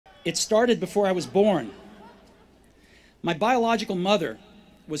It started before I was born. My biological mother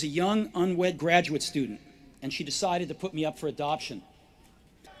was a young, unwed graduate student, and she decided to put me up for adoption.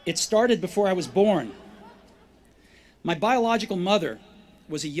 It started before I was born. My biological mother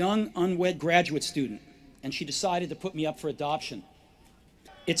was a young, unwed graduate student, and she decided to put me up for adoption.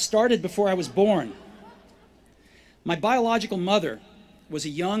 It started before I was born. My biological mother was a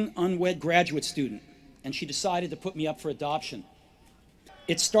young, unwed graduate student, and she decided to put me up for adoption.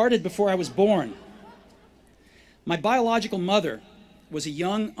 It started before I was born. My biological mother was a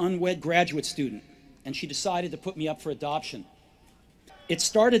young, unwed graduate student, and she decided to put me up for adoption. It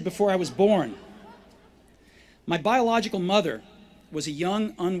started before I was born. My biological mother was a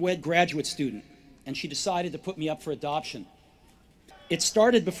young, unwed graduate student, and she decided to put me up for adoption. It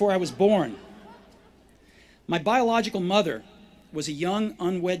started before I was born. My biological mother was a young,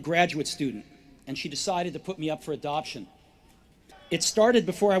 unwed graduate student, and she decided to put me up for adoption. It started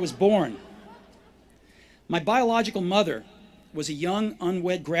before I was born. My biological mother was a young,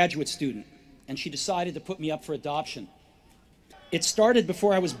 unwed graduate student, and she decided to put me up for adoption. It started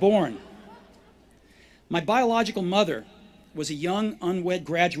before I was born. My biological mother was a young, unwed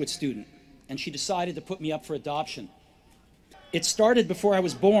graduate student, and she decided to put me up for adoption. It started before I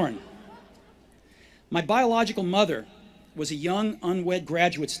was born. My biological mother was a young, unwed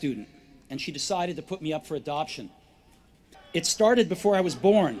graduate student, and she decided to put me up for adoption. It started before I was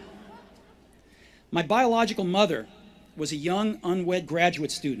born. My biological mother was a young, unwed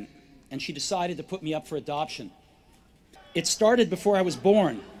graduate student, and she decided to put me up for adoption. It started before I was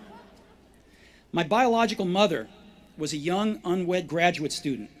born. My biological mother was a young, unwed graduate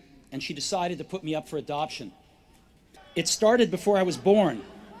student, and she decided to put me up for adoption. It started before I was born.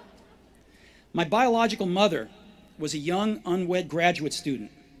 My biological mother was a young, unwed graduate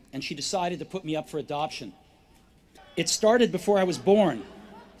student, and she decided to put me up for adoption. It started before I was born.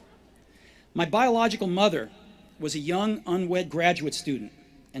 My biological mother was a young, unwed graduate student,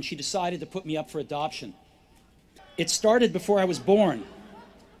 and she decided to put me up for adoption. It started before I was born.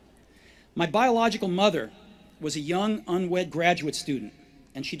 My biological mother was a young, unwed graduate student,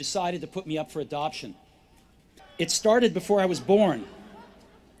 and she decided to put me up for adoption. It started before I was born.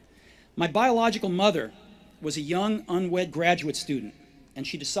 My biological mother was a young, unwed graduate student, and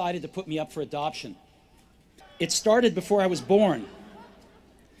she decided to put me up for adoption. It started before I was born.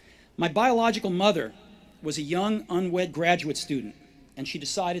 My biological mother was a young, unwed graduate student, and she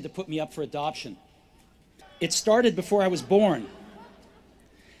decided to put me up for adoption. It started before I was born.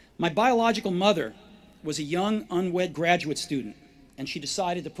 My biological mother was a young, unwed graduate student, and she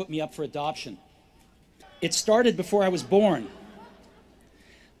decided to put me up for adoption. It started before I was born.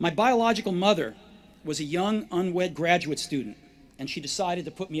 My biological mother was a young, unwed graduate student, and she decided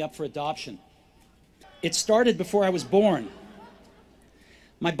to put me up for adoption. It started before I was born.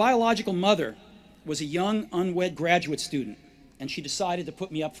 My biological mother was a young, unwed graduate student, and she decided to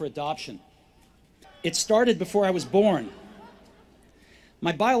put me up for adoption. It started before I was born.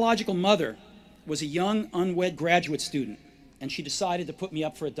 My biological mother was a young, unwed graduate student, and she decided to put me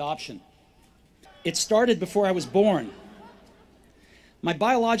up for adoption. It started before I was born. My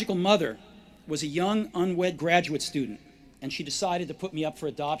biological mother was a young, unwed graduate student, and she decided to put me up for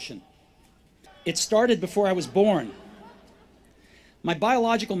adoption. It started before I was born. My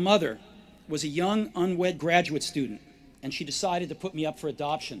biological mother was a young, unwed graduate student, and she decided to put me up for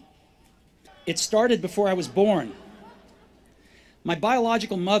adoption. It started before I was born. My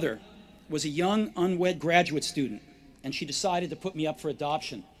biological mother was a young, unwed graduate student, and she decided to put me up for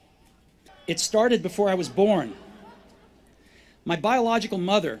adoption. It started before I was born. My biological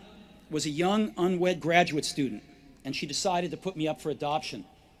mother was a young, unwed graduate student, and she decided to put me up for adoption.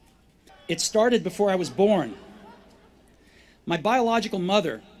 It started before I was born. My biological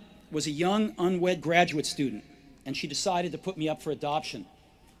mother was a young, unwed graduate student, and she decided to put me up for adoption.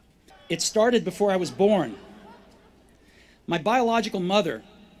 It started before I was born. My biological mother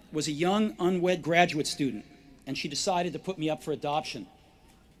was a young, unwed graduate student, and she decided to put me up for adoption.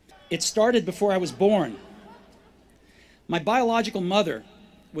 It started before I was born. My biological mother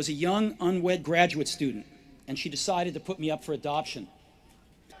was a young, unwed graduate student, and she decided to put me up for adoption.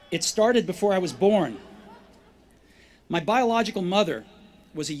 It started before I was born. My biological mother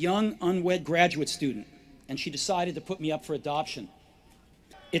was a young, unwed graduate student, and she decided to put me up for adoption.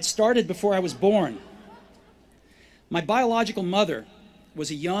 It started before I was born. My biological mother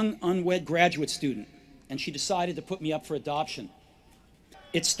was a young, unwed graduate student, and she decided to put me up for adoption.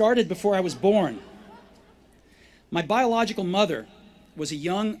 It started before I was born. My biological mother was a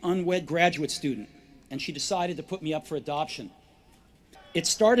young, unwed graduate student, and she decided to put me up for adoption. It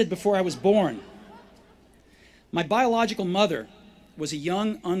started before I was born. My biological mother was a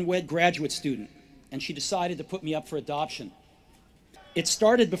young, unwed graduate student, and she decided to put me up for adoption. It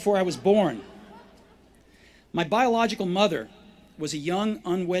started before I was born. My biological mother was a young,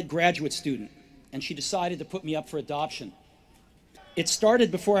 unwed graduate student, and she decided to put me up for adoption. It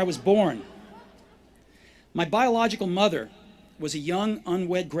started before I was born. My biological mother was a young,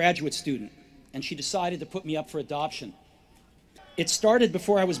 unwed graduate student, and she decided to put me up for adoption. It started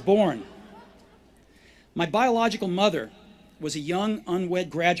before I was born. My biological mother was a young, unwed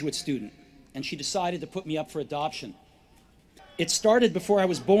graduate student, and she decided to put me up for adoption. It started before I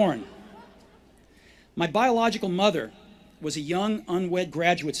was born. My biological mother was a young, unwed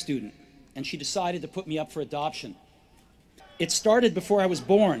graduate student, and she decided to put me up for adoption. It started before I was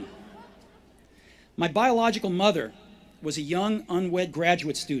born. My biological mother was a young, unwed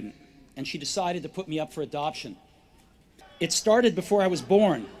graduate student, and she decided to put me up for adoption. It started before I was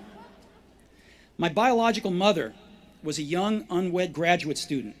born. My biological mother was a young, unwed graduate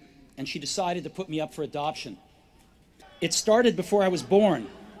student, and she decided to put me up for adoption. It started before I was born.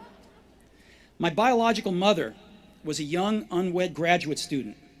 My biological mother was a young, unwed graduate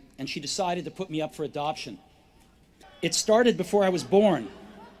student, and she decided to put me up for adoption. It started before I was born.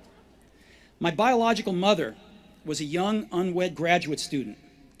 My biological mother was a young, unwed graduate student,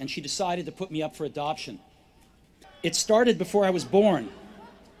 and she decided to put me up for adoption. It started before I was born.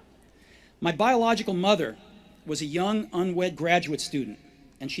 My biological mother was a young, unwed graduate student,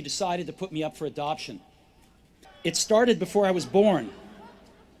 and she decided to put me up for adoption. It started before I was born.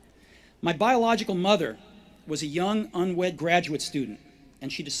 My biological mother was a young, unwed graduate student,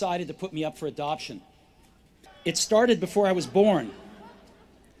 and she decided to put me up for adoption. It started before I was born.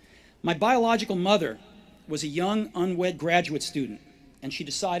 My biological mother was a young, unwed graduate student, and she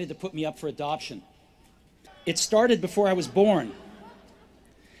decided to put me up for adoption. It started before I was born.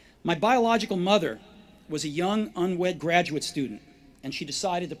 My biological mother was a young, unwed graduate student, and she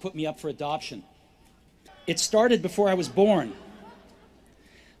decided to put me up for adoption. It started before I was born.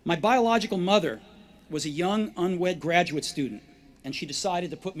 My biological mother was a young, unwed graduate student, and she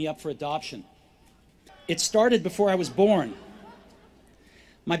decided to put me up for adoption. It started before I was born.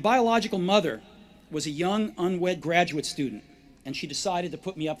 My biological mother was a young, unwed graduate student, and she decided to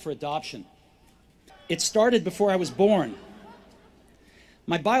put me up for adoption. It started before I was born.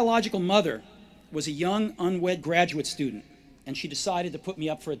 My biological mother was a young, unwed graduate student, and she decided to put me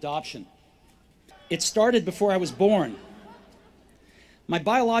up for adoption. It started before I was born. My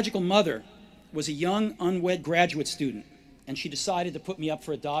biological mother was a young, unwed graduate student, and she decided to put me up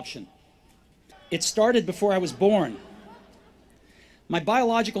for adoption. It started before I was born. My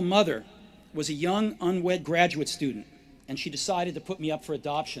biological mother was a young, unwed graduate student, and she decided to put me up for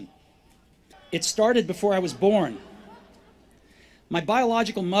adoption. It started before I was born. My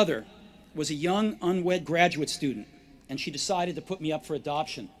biological mother was a young, unwed graduate student, and she decided to put me up for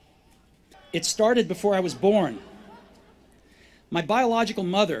adoption. It started before I was born. My biological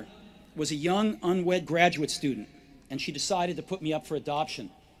mother was a young, unwed graduate student, and she decided to put me up for adoption.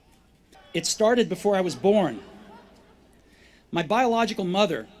 It started before I was born. My biological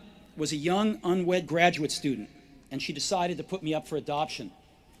mother was a young, unwed graduate student, and she decided to put me up for adoption.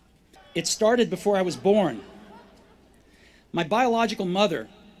 It started before I was born. My biological mother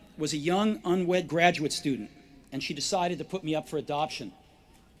was a young, unwed graduate student, and she decided to put me up for adoption.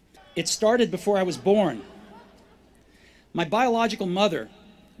 It started before I was born. My biological mother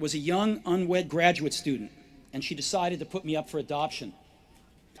was a young, unwed graduate student, and she decided to put me up for adoption.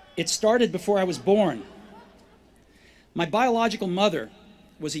 It started before I was born. My biological mother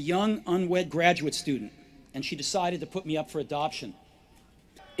was a young, unwed graduate student, and she decided to put me up for adoption.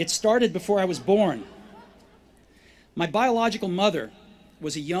 It started before I was born. My biological mother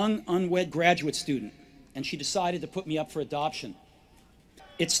was a young, unwed graduate student, and she decided to put me up for adoption.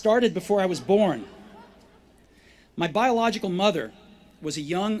 It started before I was born. My biological mother was a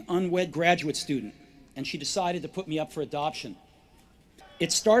young, unwed graduate student, and she decided to put me up for adoption.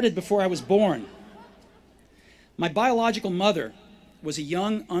 It started before I was born. My biological mother was a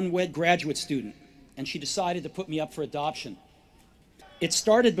young, unwed graduate student, and she decided to put me up for adoption. It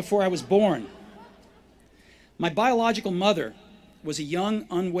started before I was born. My biological mother was a young,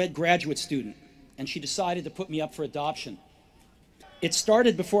 unwed graduate student, and she decided to put me up for adoption. It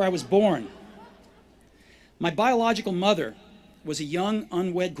started before I was born. My biological mother was a young,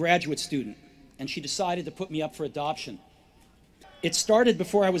 unwed graduate student, and she decided to put me up for adoption. It started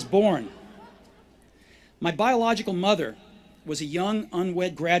before I was born. My biological mother was a young,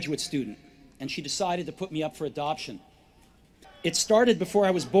 unwed graduate student, and she decided to put me up for adoption. It started before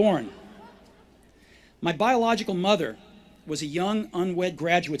I was born. My biological mother was a young, unwed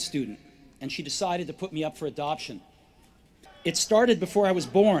graduate student, and she decided to put me up for adoption. It started before I was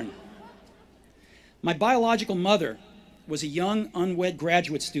born. My biological mother was a young, unwed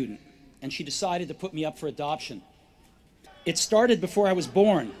graduate student, and she decided to put me up for adoption. It started before I was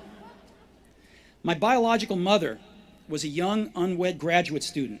born. My biological mother was a young, unwed graduate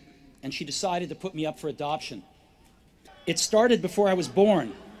student, and she decided to put me up for adoption. It started before I was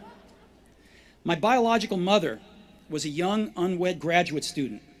born. My biological mother was a young, unwed graduate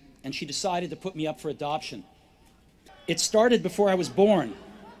student, and she decided to put me up for adoption. It started before I was born.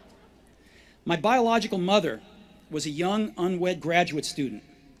 My biological mother was a young, unwed graduate student,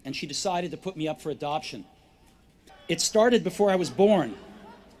 and she decided to put me up for adoption. It started before I was born.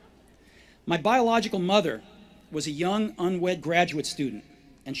 My biological mother was a young, unwed graduate student,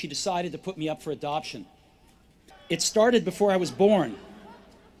 and she decided to put me up for adoption. It started before I was born.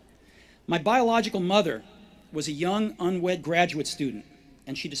 My biological mother was a young, unwed graduate student,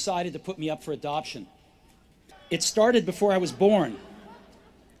 and she decided to put me up for adoption. It started before I was born.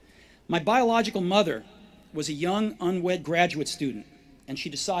 My biological mother was a young, unwed graduate student, and she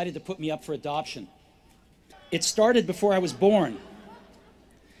decided to put me up for adoption. It started before I was born.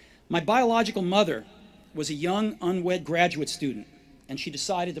 My biological mother was a young, unwed graduate student, and she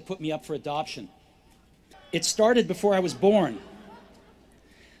decided to put me up for adoption. It started before I was born.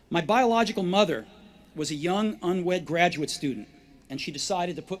 My biological mother was a young, unwed graduate student, and she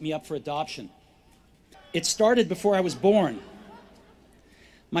decided to put me up for adoption. It started before I was born.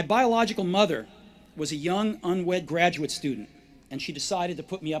 My biological mother was a young, unwed graduate student, and she decided to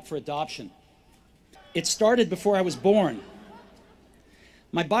put me up for adoption. It started before I was born.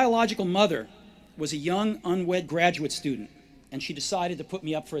 My biological mother was a young, unwed graduate student, and she decided to put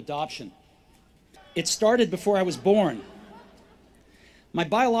me up for adoption. It started before I was born. My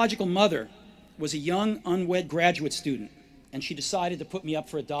biological mother was a young, unwed graduate student, and she decided to put me up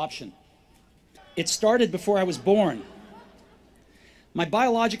for adoption. It started before I was born. My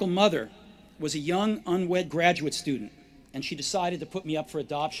biological mother was a young, unwed graduate student, and she decided to put me up for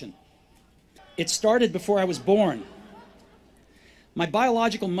adoption. It started before I was born. My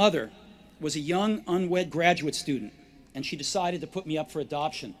biological mother was a young, unwed graduate student, and she decided to put me up for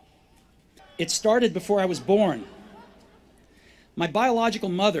adoption. It started before I was born. My biological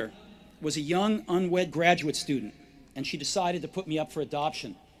mother was a young, unwed graduate student, and she decided to put me up for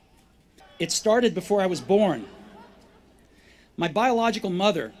adoption. It started before I was born. My biological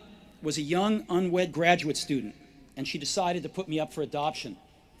mother was a young, unwed graduate student, and she decided to put me up for adoption.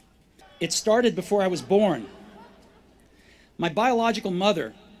 It started before I was born. My biological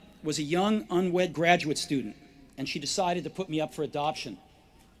mother was a young, unwed graduate student, and she decided to put me up for adoption.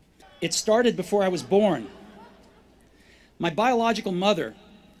 It started before I was born. My biological mother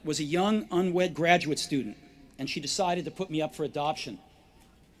was a young, unwed graduate student, and she decided to put me up for adoption.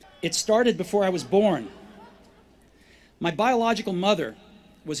 It started before I was born. My biological mother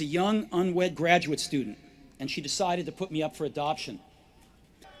was a young, unwed graduate student, and she decided to put me up for adoption.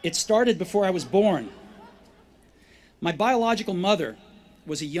 It started before I was born. My biological mother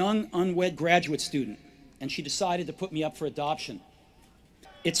was a young, unwed graduate student, and she decided to put me up for adoption.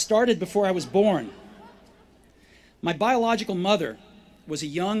 It started before I was born. My biological mother was a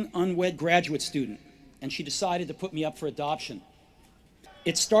young, unwed graduate student, and she decided to put me up for adoption.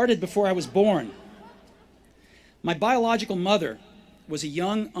 It started before I was born. My biological mother was a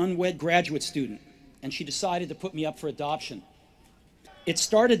young, unwed graduate student, and she decided to put me up for adoption. It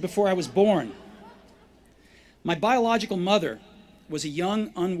started before I was born. My biological mother was a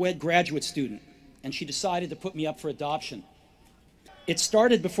young, unwed graduate student, and she decided to put me up for adoption. It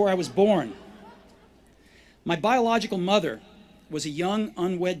started before I was born. My biological mother was a young,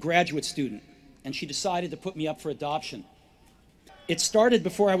 unwed graduate student, and she decided to put me up for adoption. It started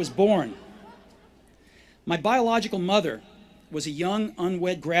before I was born. My biological mother was a young,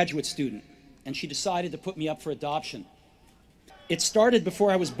 unwed graduate student, and she decided to put me up for adoption. It started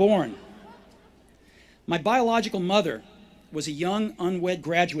before I was born. My biological mother was a young, unwed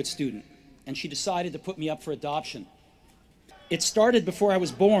graduate student, and she decided to put me up for adoption. It started before I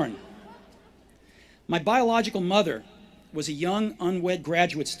was born. My biological mother was a young, unwed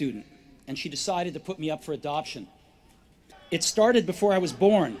graduate student, and she decided to put me up for adoption. It started before I was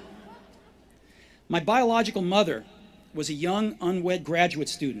born. My biological mother was a young, unwed graduate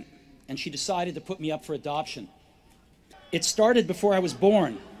student, and she decided to put me up for adoption. It started before I was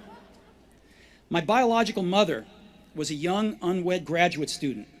born. My biological mother was a young, unwed graduate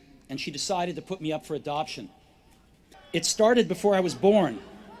student, and she decided to put me up for adoption. It started before I was born.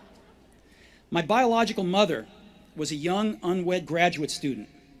 My biological mother was a young, unwed graduate student,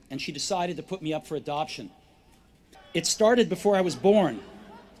 and she decided to put me up for adoption. It started before I was born.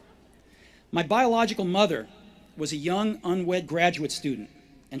 My biological mother was a young, unwed graduate student,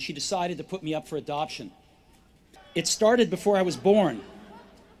 and she decided to put me up for adoption. It started before I was born.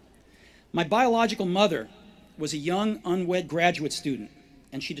 My biological mother was a young, unwed graduate student,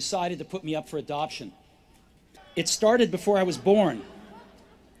 and she decided to put me up for adoption. It started before I was born.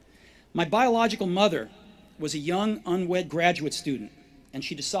 My biological mother was a young, unwed graduate student, and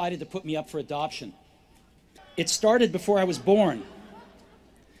she decided to put me up for adoption. It started before I was born.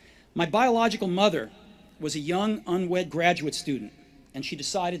 My biological mother was a young, unwed graduate student, and she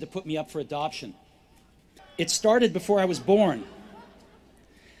decided to put me up for adoption. It started before I was born.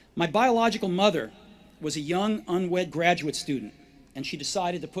 My biological mother was a young, unwed graduate student, and she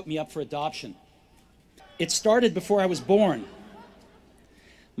decided to put me up for adoption. It started before I was born.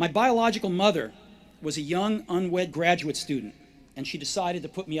 My biological mother was a young, unwed graduate student, and she decided to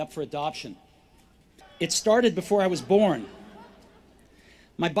put me up for adoption. It started before I was born.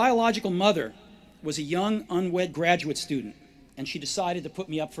 My biological mother was a young, unwed graduate student, and she decided to put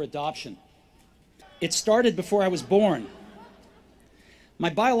me up for adoption. It started before I was born. My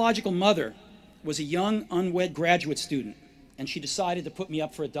biological mother was a young, unwed graduate student, and she decided to put me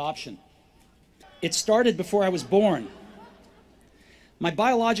up for adoption. It started before I was born. My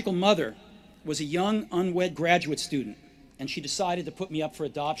biological mother was a young, unwed graduate student, and she decided to put me up for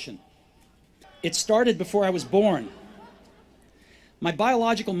adoption. It started before I was born. My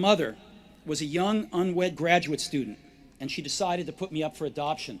biological mother was a young, unwed graduate student, and she decided to put me up for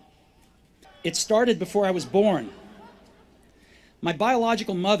adoption. It started before I was born. My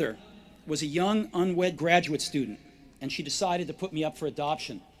biological mother was a young, unwed graduate student, and she decided to put me up for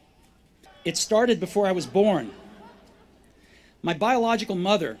adoption. It started before I was born. My biological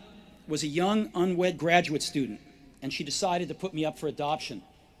mother was a young, unwed graduate student, and she decided to put me up for adoption.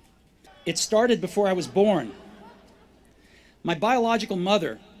 It started before I was born. My biological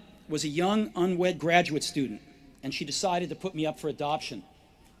mother was a young, unwed graduate student, and she decided to put me up for adoption.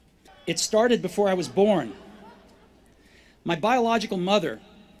 It started before I was born. My biological mother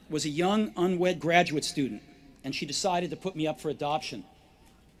was a young, unwed graduate student, and she decided to put me up for adoption.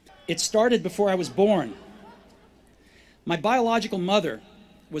 It started before I was born. My biological mother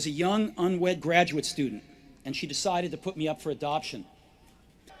was a young, unwed graduate student, and she decided to put me up for adoption.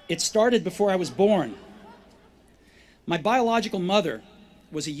 It started before I was born. My biological mother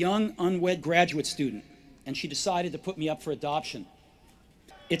was a young, unwed graduate student, and she decided to put me up for adoption.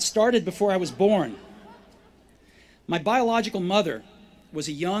 It started before I was born. My biological mother was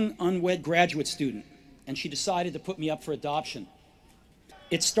a young, unwed graduate student, and she decided to put me up for adoption.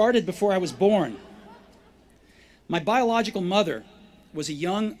 It started before I was born. My biological mother was a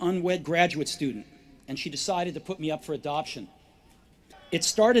young, unwed graduate student, and she decided to put me up for adoption. It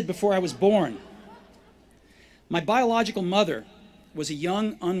started before I was born. My biological mother was a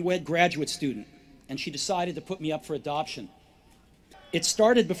young, unwed graduate student, and she decided to put me up for adoption. It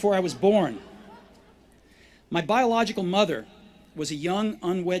started before I was born. My biological mother was a young,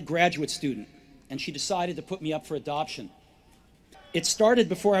 unwed graduate student, and she decided to put me up for adoption. It started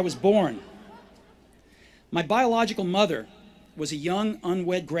before I was born. My biological mother was a young,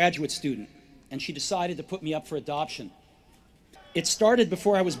 unwed graduate student, and she decided to put me up for adoption. It started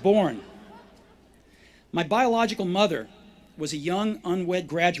before I was born. My biological mother was a young, unwed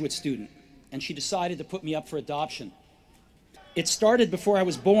graduate student, and she decided to put me up for adoption. It started before I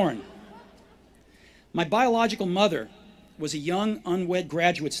was born. My biological mother was a young, unwed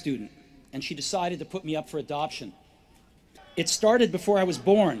graduate student, and she decided to put me up for adoption. It started before I was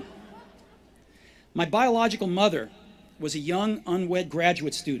born. My biological mother was a young, unwed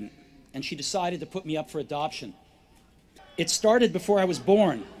graduate student, and she decided to put me up for adoption. It started before I was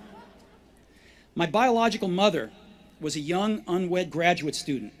born. My biological mother was a young, unwed graduate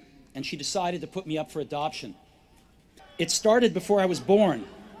student, and she decided to put me up for adoption. It started before I was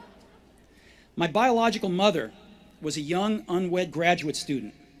born. My biological mother was a young, unwed graduate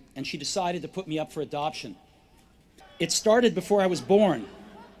student, and she decided to put me up for adoption. It started before I was born.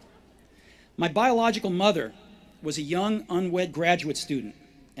 My biological mother was a young, unwed graduate student,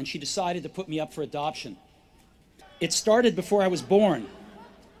 and she decided to put me up for adoption. It started before I was born.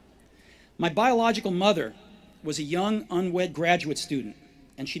 My biological mother was a young, unwed graduate student,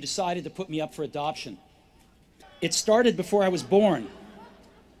 and she decided to put me up for adoption. It started before I was born.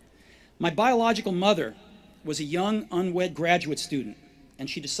 My biological mother was a young, unwed graduate student, and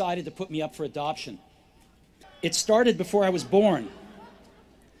she decided to put me up for adoption. It started before I was born.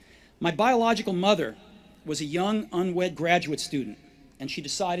 My biological mother was a young, unwed graduate student, and she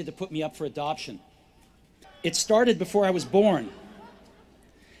decided to put me up for adoption. It started before I was born.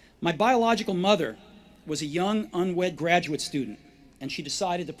 My biological mother was a young, unwed graduate student, and she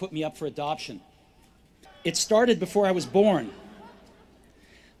decided to put me up for adoption. It started before I was born.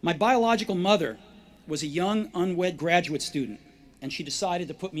 My biological mother was a young, unwed graduate student, and she decided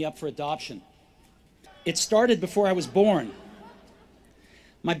to put me up for adoption. It started before I was born.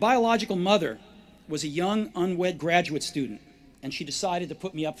 My biological mother was a young, unwed graduate student, and she decided to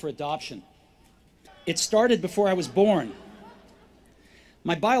put me up for adoption. It started before I was born.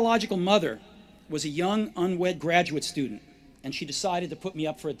 My biological mother was a young, unwed graduate student, and she decided to put me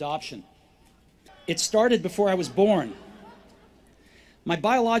up for adoption. It started before I was born. My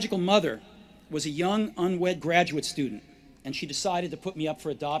biological mother was a young, unwed graduate student, and she decided to put me up for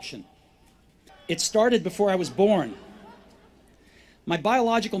adoption. It started before I was born. My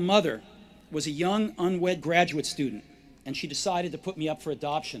biological mother was a young, unwed graduate student, and she decided to put me up for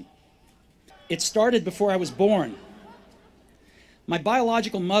adoption. It started before I was born. My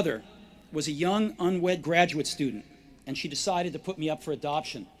biological mother was a young, unwed graduate student, and she decided to put me up for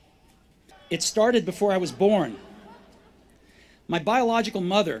adoption. It started before I was born. My biological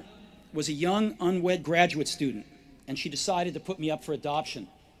mother was a young, unwed graduate student, and she decided to put me up for adoption.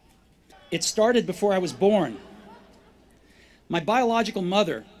 It started before I was born. My biological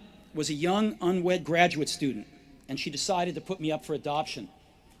mother was a young, unwed graduate student, and she decided to put me up for adoption.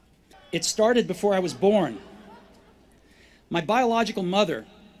 It started before I was born. My biological mother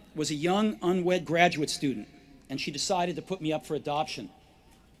was a young, unwed graduate student, and she decided to put me up for adoption.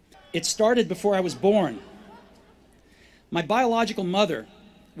 It started before I was born. My biological mother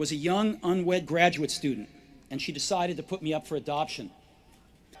was a young, unwed graduate student, and she decided to put me up for adoption.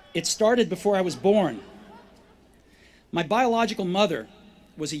 It started before I was born. My biological mother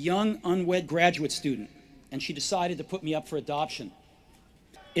was a young, unwed graduate student, and she decided to put me up for adoption.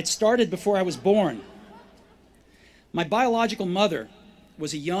 It started before I was born. My biological mother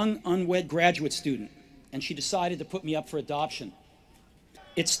was a young, unwed graduate student, and she decided to put me up for adoption.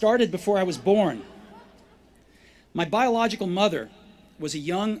 It started before I was born. My biological mother was a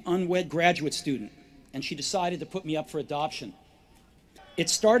young, unwed graduate student, and she decided to put me up for adoption. It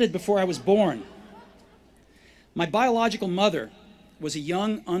started before I was born. My biological mother was a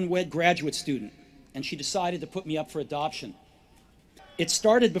young, unwed graduate student, and she decided to put me up for adoption. It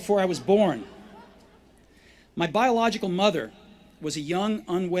started before I was born. My biological mother was a young,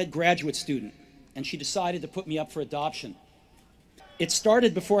 unwed graduate student, and she decided to put me up for adoption. It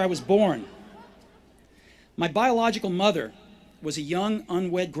started before I was born. My biological mother was a young,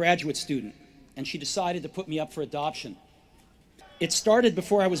 unwed graduate student, and she decided to put me up for adoption. It started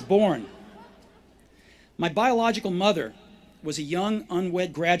before I was born. My biological mother was a young,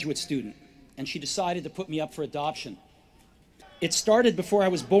 unwed graduate student, and she decided to put me up for adoption. It started before I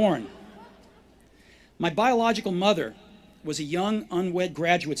was born. My biological mother was a young, unwed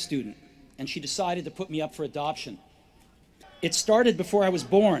graduate student, and she decided to put me up for adoption. It started before I was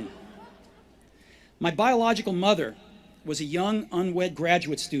born. My biological mother was a young, unwed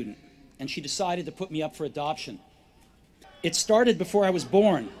graduate student, and she decided to put me up for adoption. It started before I was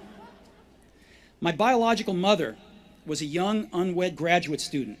born. My biological mother was a young, unwed graduate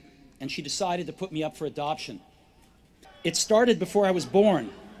student, and she decided to put me up for adoption. It started before I was born.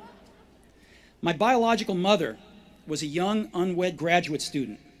 My biological mother was a young, unwed graduate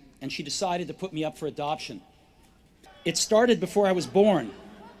student, and she decided to put me up for adoption. It started before I was born.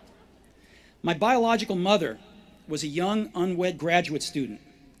 My biological mother was a young, unwed graduate student,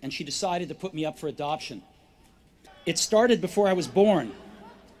 and she decided to put me up for adoption. It started before I was born.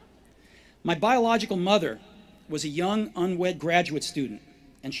 My biological mother was a young, unwed graduate student,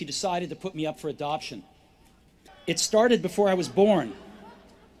 and she decided to put me up for adoption. It started before I was born.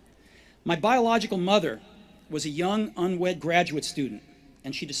 My biological mother was a young, unwed graduate student,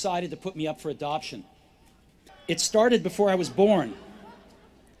 and she decided to put me up for adoption. It started before I was born.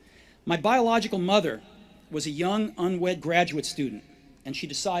 My biological mother was a young, unwed graduate student, and she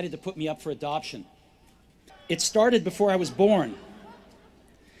decided to put me up for adoption. It started before I was born.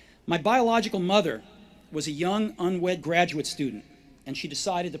 My biological mother was a young, unwed graduate student, and she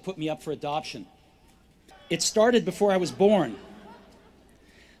decided to put me up for adoption. It started before I was born.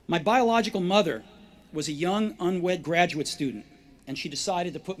 My biological mother was a young, unwed graduate student, and she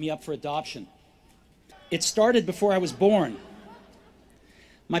decided to put me up for adoption. It started before I was born.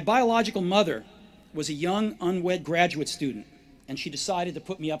 My biological mother was a young, unwed graduate student, and she decided to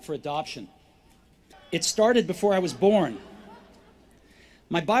put me up for adoption. It started before I was born.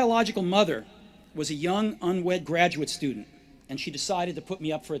 My biological mother was a young, unwed graduate student, and she decided to put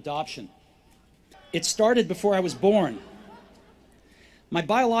me up for adoption. It started before I was born. My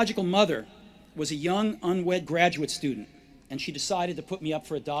biological mother was a young, unwed graduate student, and she decided to put me up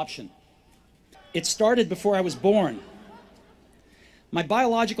for adoption. It started before I was born. My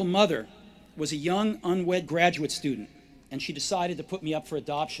biological mother was a young, unwed graduate student, and she decided to put me up for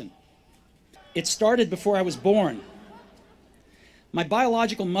adoption. It started before I was born. My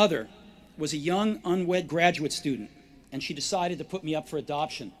biological mother was a young, unwed graduate student, and she decided to put me up for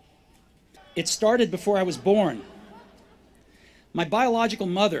adoption. It started before I was born. My biological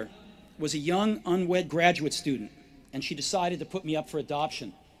mother was a young, unwed graduate student, and she decided to put me up for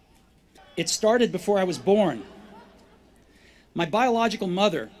adoption. It started before I was born. My biological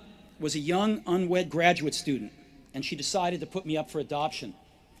mother was a young, unwed graduate student, and she decided to put me up for adoption.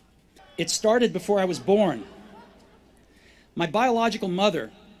 It started before I was born. My biological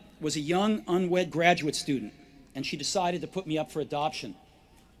mother was a young, unwed graduate student, and she decided to put me up for adoption.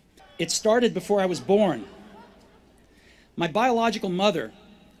 It started before I was born. My biological mother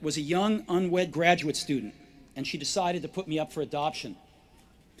was a young, unwed graduate student, and she decided to put me up for adoption.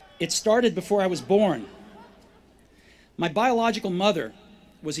 It started before I was born. My biological mother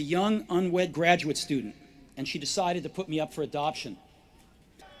was a young, unwed graduate student, and she decided to put me up for adoption.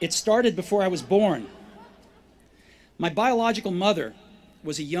 It started before I was born. My biological mother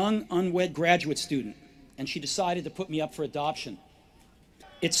was a young, unwed graduate student, and she decided to put me up for adoption.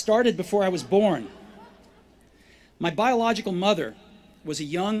 It started before I was born. My biological mother was a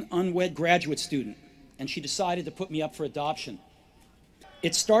young, unwed graduate student, and she decided to put me up for adoption.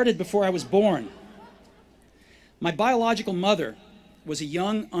 It started before I was born. My biological mother was a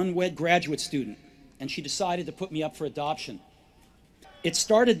young, unwed graduate student, and she decided to put me up for adoption. It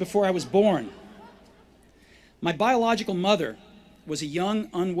started before I was born. My biological mother was a young,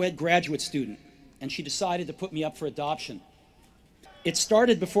 unwed graduate student, and she decided to put me up for adoption. It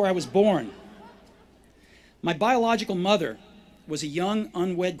started before I was born. My biological mother was a young,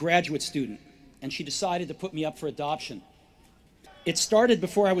 unwed graduate student, and she decided to put me up for adoption. It started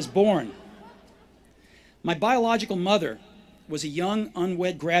before I was born. My biological mother was a young,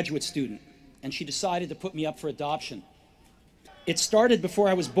 unwed graduate student, and she decided to put me up for adoption. It started before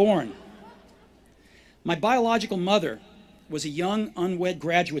I was born. My biological mother was a young, unwed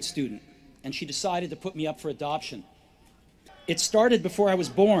graduate student, and she decided to put me up for adoption. It started before I was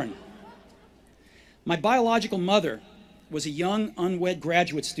born. My biological mother was a young, unwed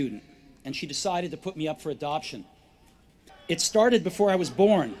graduate student, and she decided to put me up for adoption. It started before I was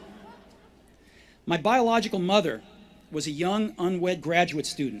born. My biological mother was a young, unwed graduate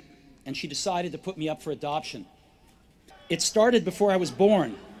student, and she decided to put me up for adoption. It started before I was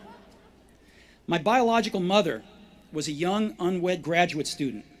born. My biological mother was a young, unwed graduate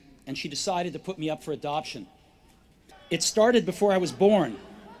student, and she decided to put me up for adoption. It started before I was born.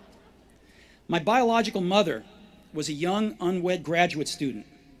 My biological mother was a young, unwed graduate student,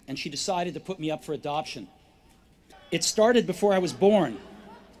 and she decided to put me up for adoption. It started before I was born.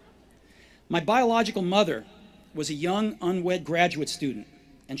 My biological mother was a young, unwed graduate student,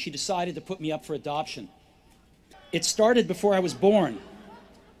 and she decided to put me up for adoption. It started before I was born.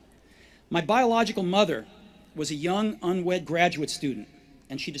 My biological mother was a young, unwed graduate student,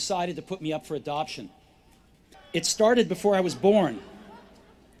 and she decided to put me up for adoption. It started before I was born.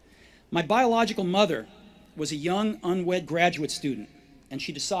 My biological mother was a young, unwed graduate student, and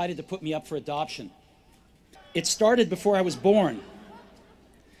she decided to put me up for adoption. It started before I was born.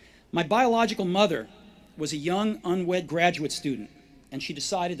 My biological mother was a young, unwed graduate student, and she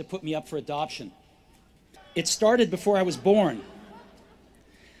decided to put me up for adoption. It started before I was born.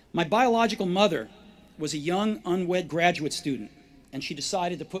 My biological mother was a young, unwed graduate student, and she decided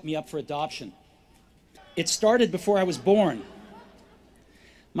to put me up for adoption. It started before I was born.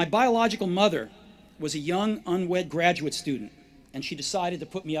 My biological mother was a young, unwed graduate student, and she decided to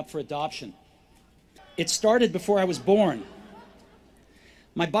put me up for adoption. It started before I was born.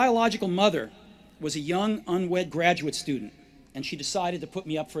 My biological mother was a young, unwed graduate student, and she decided to put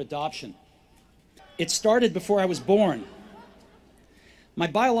me up for adoption. It started before I was born. My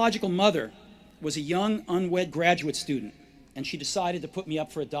biological mother was a young, unwed graduate student, and she decided to put me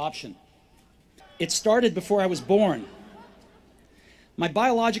up for adoption. It started before I was born. My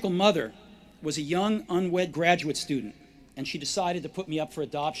biological mother was a young, unwed graduate student, and she decided to put me up for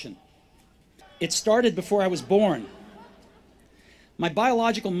adoption. It started before I was born. My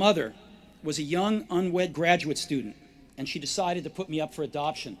biological mother was a young, unwed graduate student, and she decided to put me up for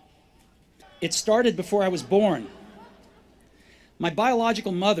adoption. It started before I was born. My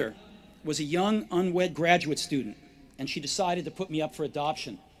biological mother was a young, unwed graduate student, and she decided to put me up for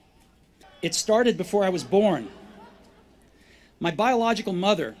adoption. It started before I was born. My biological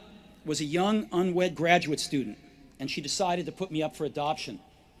mother was a young, unwed graduate student, and she decided to put me up for adoption.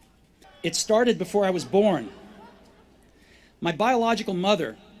 It started before I was born. My biological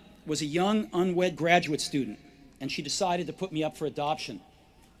mother was a young, unwed graduate student, and she decided to put me up for adoption.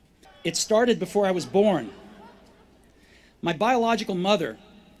 It started before I was born. My biological mother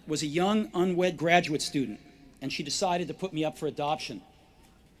was a young, unwed graduate student, and she decided to put me up for adoption.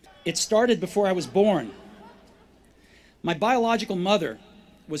 It started before I was born. My biological mother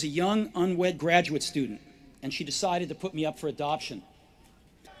was a young, unwed graduate student, and she decided to put me up for adoption.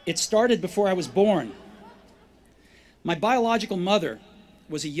 It started before I was born. My biological mother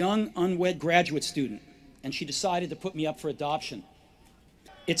was a young, unwed graduate student, and she decided to put me up for adoption.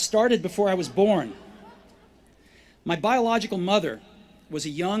 It started before I was born. My biological mother was a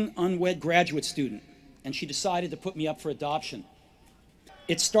young, unwed graduate student, and she decided to put me up for adoption.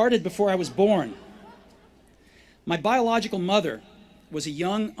 It started before I was born. My biological mother was a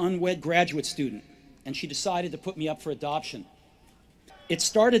young, unwed graduate student, and she decided to put me up for adoption. It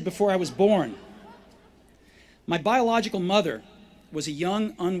started before I was born. My biological mother was a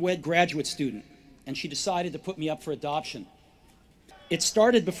young, unwed graduate student, and she decided to put me up for adoption. It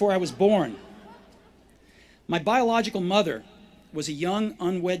started before I was born. My biological mother was a young,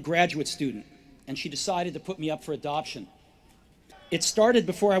 unwed graduate student, and she decided to put me up for adoption. It started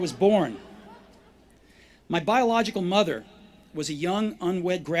before I was born. My biological mother was a young,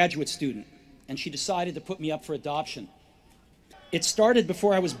 unwed graduate student, and she decided to put me up for adoption. It started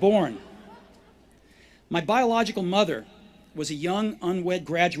before I was born. My biological mother was a young, unwed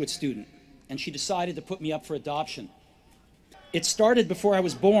graduate student, and she decided to put me up for adoption. It started before I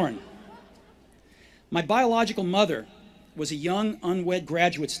was born. My biological mother was a young, unwed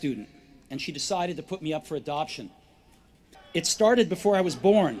graduate student, and she decided to put me up for adoption. It started before I was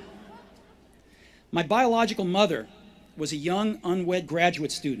born. My biological mother was a young, unwed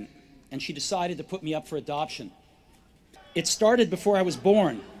graduate student, and she decided to put me up for adoption. It started before I was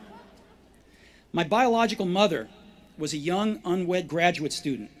born. My biological mother was a young, unwed graduate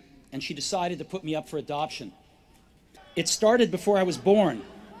student, and she decided to put me up for adoption. It started before I was born.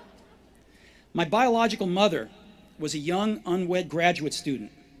 My biological mother was a young, unwed graduate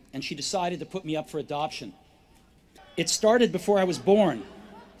student, and she decided to put me up for adoption. It started before I was born.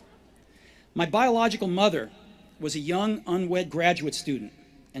 My biological mother was a young, unwed graduate student,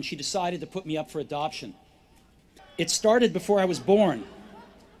 and she decided to put me up for adoption. It started before I was born.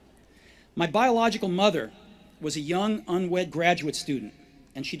 My biological mother was a young, unwed graduate student,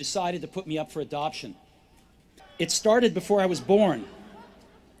 and she decided to put me up for adoption. It started before I was born.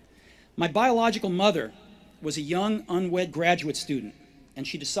 My biological mother was a young, unwed graduate student, and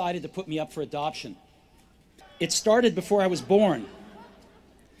she decided to put me up for adoption. It started before I was born.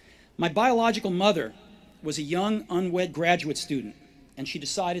 My biological mother was a young, unwed graduate student, and she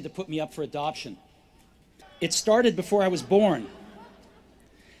decided to put me up for adoption. It started before I was born.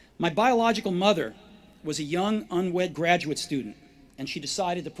 My biological mother was a young, unwed graduate student, and she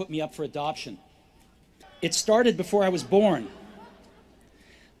decided to put me up for adoption. It started before I was born.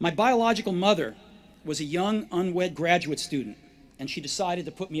 My biological mother was a young, unwed graduate student, and she decided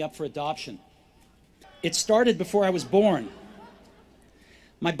to put me up for adoption. It started before I was born.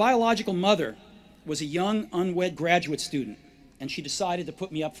 My biological mother was a young, unwed graduate student, and she decided to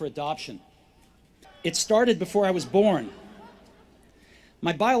put me up for adoption. It started before I was born.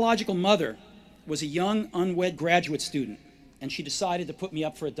 My biological mother was a young, unwed graduate student, and she decided to put me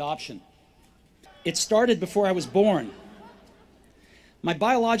up for adoption. It started before I was born. My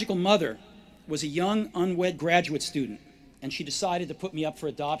biological mother was a young, unwed graduate student, and she decided to put me up for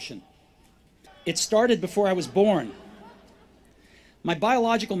adoption. It started before I was born. My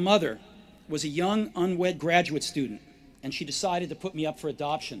biological mother was a young, unwed graduate student, and she decided to put me up for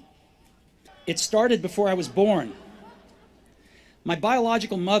adoption. It started before I was born. My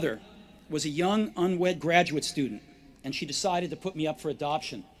biological mother was a young, unwed graduate student, and she decided to put me up for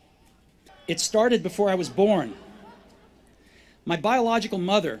adoption. It started before I was born. My biological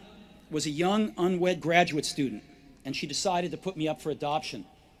mother was a young, unwed graduate student, and she decided to put me up for adoption.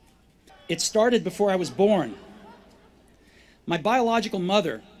 It started before I was born. My biological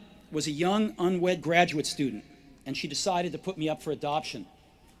mother was a young, unwed graduate student, and she decided to put me up for adoption.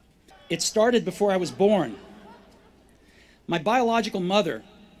 It started before I was born. My biological mother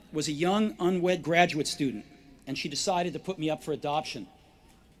was a young, unwed graduate student, and she decided to put me up for adoption.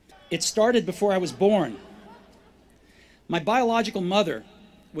 It started before I was born. My biological mother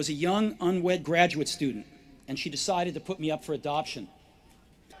was a young, unwed graduate student, and she decided to put me up for adoption.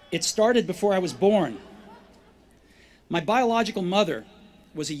 It started before I was born. My biological mother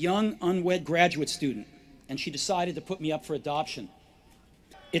was a young, unwed graduate student, and she decided to put me up for adoption.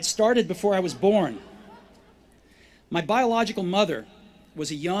 It started before I was born. My biological mother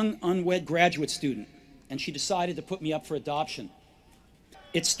was a young, unwed graduate student, and she decided to put me up for adoption.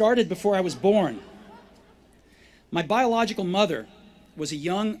 It started before I was born. My biological mother was a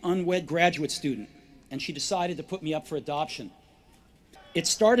young, unwed graduate student, and she decided to put me up for adoption. It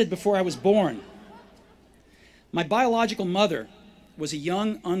started before I was born. My biological mother was a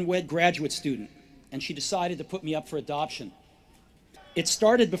young, unwed graduate student, and she decided to put me up for adoption. It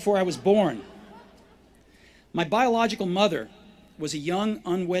started before I was born. My biological mother was a young,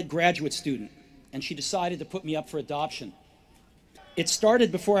 unwed graduate student, and she decided to put me up for adoption. It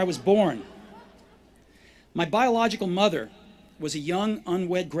started before I was born. My biological mother was a young,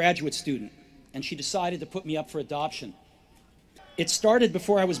 unwed graduate student, and she decided to put me up for adoption. It started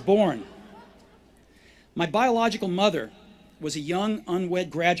before I was born. My biological mother was a young, unwed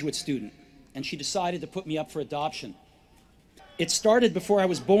graduate student, and she decided to put me up for adoption. It started before I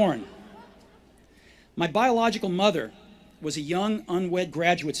was born. My biological mother was a young, unwed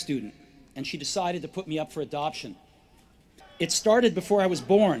graduate student, and she decided to put me up for adoption. It started before I was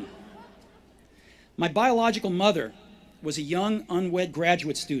born. My biological mother was a young, unwed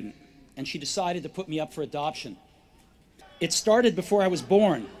graduate student, and she decided to put me up for adoption. It started before I was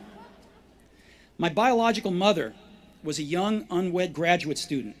born. My biological mother was a young, unwed graduate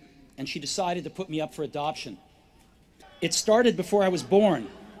student, and she decided to put me up for adoption. It started before I was born.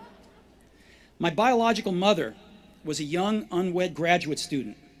 My biological mother was a young, unwed graduate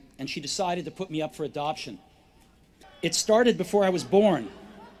student, and she decided to put me up for adoption. It started before I was born.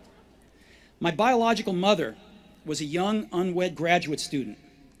 My biological mother was a young, unwed graduate student,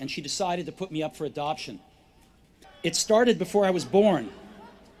 and she decided to put me up for adoption. It started before I was born.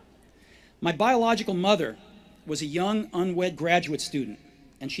 My biological mother was a young, unwed graduate student,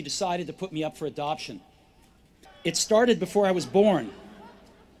 and she decided to put me up for adoption. It started before I was born.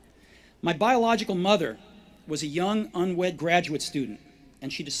 My biological mother was a young, unwed graduate student,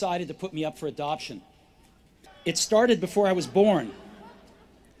 and she decided to put me up for adoption. It started before I was born.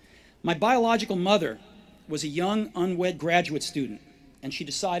 My biological mother was a young, unwed graduate student, and she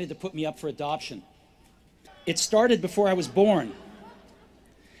decided to put me up for adoption. It started before I was born.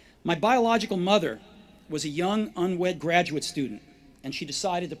 My biological mother was a young, unwed graduate student, and she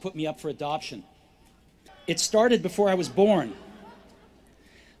decided to put me up for adoption. It started before I was born.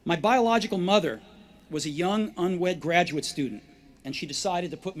 My biological mother was a young, unwed graduate student, and she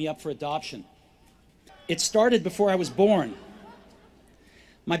decided to put me up for adoption. It started before I was born.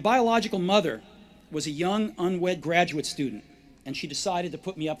 My biological mother was a young, unwed graduate student, and she decided to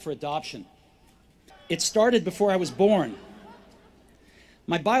put me up for adoption. It started before I was born.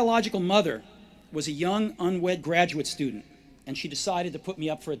 My biological mother was a young, unwed graduate student, and she decided to put me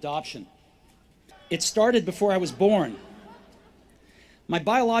up for adoption. It started before I was born. My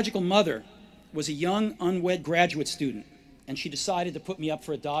biological mother was a young, unwed graduate student, and she decided to put me up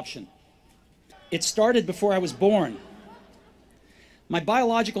for adoption. It started before I was born. My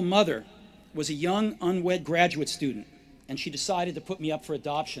biological mother was a young, unwed graduate student, and she decided to put me up for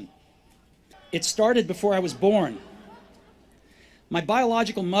adoption. It started before I was born. My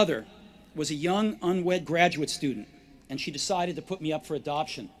biological mother was a young, unwed graduate student, and she decided to put me up for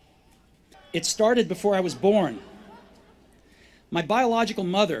adoption. It started before I was born. My biological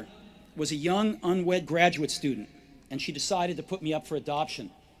mother was a young, unwed graduate student, and she decided to put me up for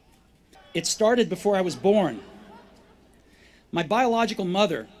adoption. It started before I was born. My biological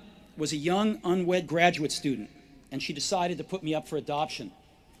mother was a young, unwed graduate student, and she decided to put me up for adoption.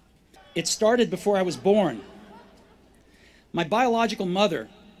 It started before I was born. My biological mother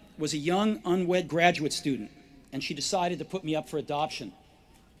was a young, unwed graduate student, and she decided to put me up for adoption.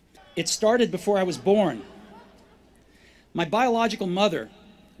 It started before I was born. My biological mother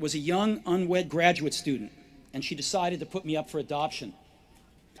was a young, unwed graduate student, and she decided to put me up for adoption.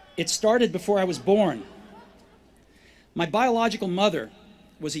 It started before I was born. My biological mother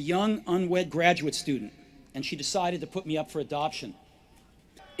was a young, unwed graduate student, and she decided to put me up for adoption.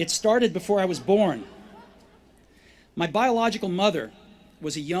 It started before I was born. My biological mother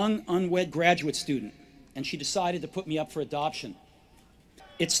was a young, unwed graduate student, and she decided to put me up for adoption.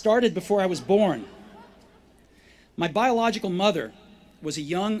 It started before I was born. My biological mother was a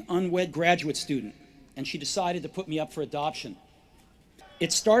young, unwed graduate student, and she decided to put me up for adoption.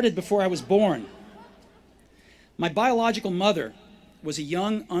 It started before I was born. My biological mother was a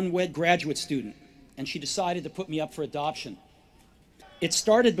young, unwed graduate student, and she decided to put me up for adoption. It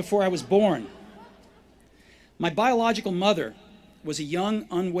started before I was born. My biological mother was a young,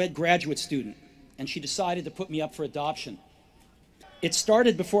 unwed graduate student, and she decided to put me up for adoption. It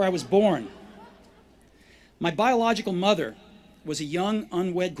started before I was born. My biological mother was a young,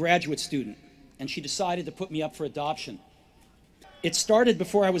 unwed graduate student, and she decided to put me up for adoption. It started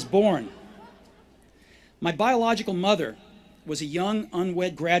before I was born. My biological mother was a young,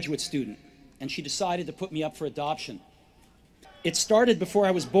 unwed graduate student, and she decided to put me up for adoption. It started before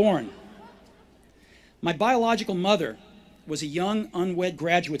I was born. My biological mother was a young, unwed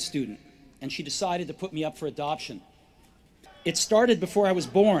graduate student, and she decided to put me up for adoption. It started before I was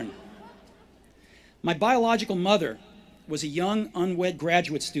born. My biological mother was a young, unwed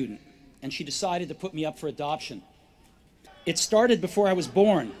graduate student, and she decided to put me up for adoption. It started before I was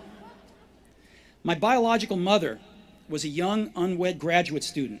born. My biological mother was a young, unwed graduate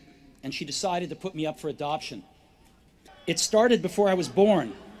student, and she decided to put me up for adoption. It started before I was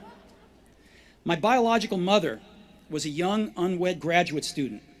born. My biological mother was a young, unwed graduate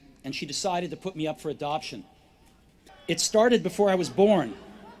student, and she decided to put me up for adoption. It started before I was born.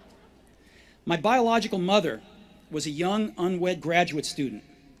 My biological mother was a young, unwed graduate student,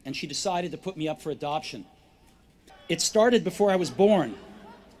 and she decided to put me up for adoption. It started before I was born.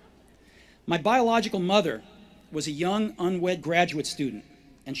 My biological mother was a young, unwed graduate student,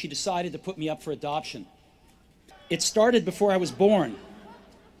 and she decided to put me up for adoption. It started before I was born.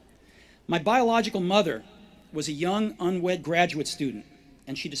 My biological mother was a young, unwed graduate student,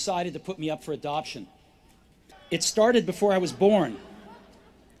 and she decided to put me up for adoption. It started before I was born.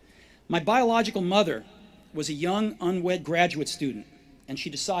 My biological mother was a young, unwed graduate student, and she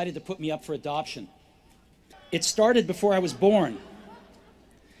decided to put me up for adoption. It started before I was born.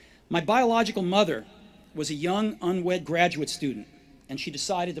 My biological mother was a young, unwed graduate student, and she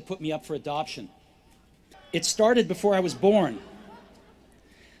decided to put me up for adoption. It started before I was born.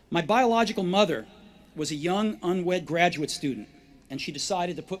 My biological mother was a young, unwed graduate student, and she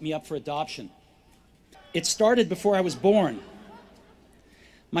decided to put me up for adoption. It started before I was born.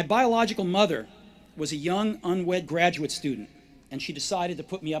 My biological mother was a young, unwed graduate student, and she decided to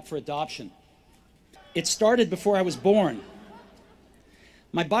put me up for adoption. It started before I was born.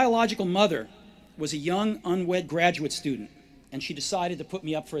 My biological mother was a young, unwed graduate student, and she decided to put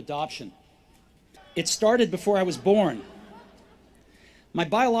me up for adoption. It started before I was born. My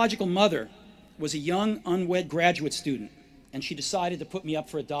biological mother was a young, unwed graduate student, and she decided to put me up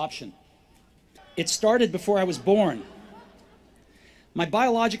for adoption. It started before I was born. My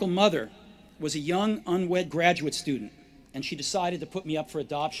biological mother was a young, unwed graduate student, and she decided to put me up for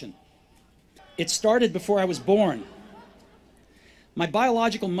adoption. It started before I was born. My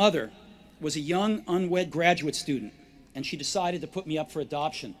biological mother was a young, unwed graduate student, and she decided to put me up for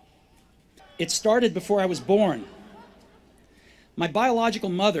adoption. It started before I was born. My biological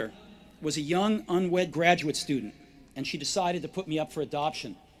mother was a young, unwed graduate student, and she decided to put me up for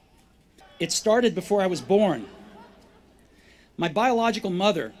adoption. It started before I was born. My biological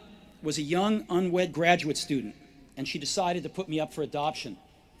mother was a young, unwed graduate student, and she decided to put me up for adoption.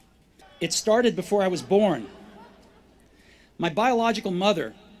 It started before I was born. My biological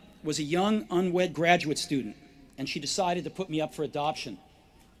mother was a young, unwed graduate student, and she decided to put me up for adoption.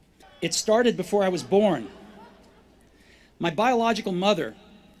 It started before I was born. My biological mother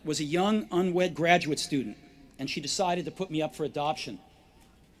was a young, unwed graduate student, and she decided to put me up for adoption.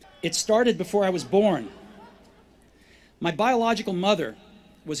 It started before I was born. My biological mother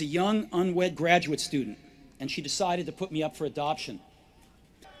was a young, unwed graduate student, and she decided to put me up for adoption.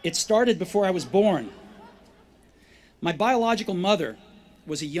 It started before I was born. My biological mother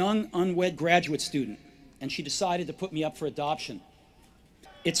was a young, unwed graduate student, and she decided to put me up for adoption.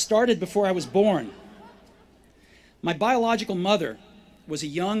 It started before I was born. My biological mother was a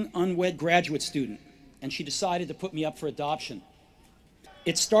young, unwed graduate student, and she decided to put me up for adoption.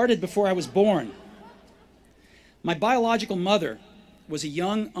 It started before I was born. My biological mother was a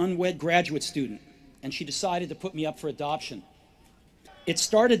young, unwed graduate student, and she decided to put me up for adoption. It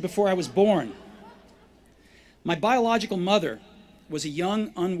started before I was born. My biological mother was a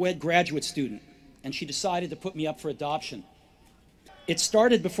young, unwed graduate student, and she decided to put me up for adoption. It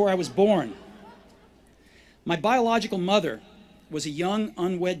started before I was born. My biological mother was a young,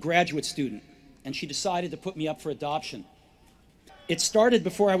 unwed graduate student, and she decided to put me up for adoption. It started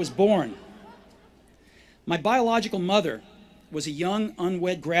before I was born. My biological mother was a young,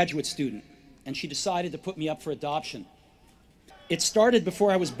 unwed graduate student, and she decided to put me up for adoption. It started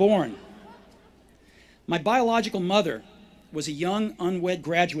before I was born. My biological mother was a young, unwed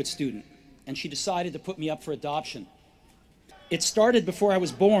graduate student, and she decided to put me up for adoption. It started before I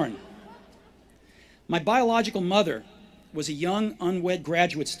was born. My biological mother was a young, unwed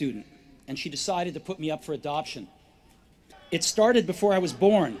graduate student, and she decided to put me up for adoption. It started before I was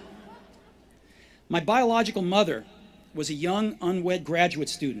born. My biological mother was a young, unwed graduate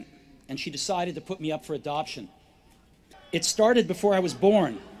student, and she decided to put me up for adoption. It started before I was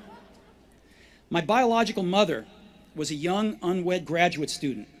born. My biological mother was a young, unwed graduate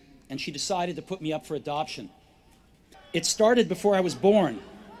student, and she decided to put me up for adoption. It started before I was born.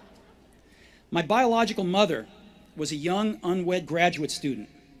 My biological mother was a young, unwed graduate student,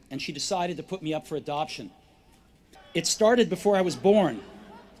 and she decided to put me up for adoption. It started before I was born.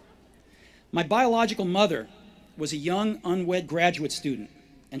 My biological mother was a young, unwed graduate student,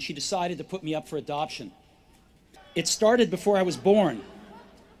 and she decided to put me up for adoption. It started before I was born.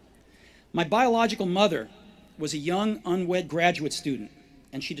 My biological mother was a young, unwed graduate student,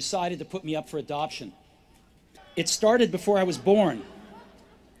 and she decided to put me up for adoption. It started before I was born.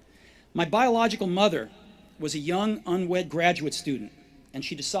 My biological mother was a young, unwed graduate student, and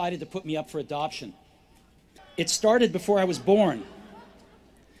she decided to put me up for adoption. It started before I was born.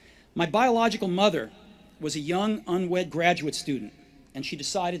 My biological mother was a young, unwed graduate student, and she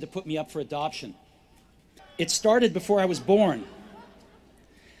decided to put me up for adoption. It started before I was born.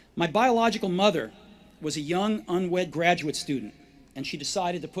 My biological mother was a young, unwed graduate student, and she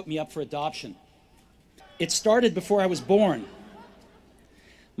decided to put me up for adoption. It started before I was born.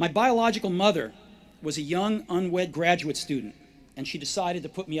 My biological mother was a young, unwed graduate student, and she decided to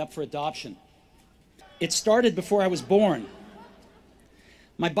put me up for adoption. It started before I was born.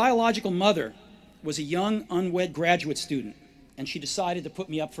 My biological mother was a young, unwed graduate student, and she decided to put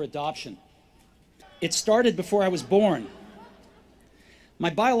me up for adoption. It started before I was born. My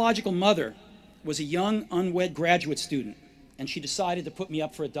biological mother was a young, unwed graduate student, and she decided to put me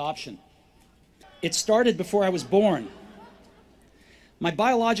up for adoption. It started before I was born. My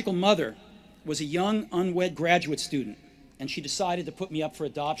biological mother was a young, unwed graduate student, and she decided to put me up for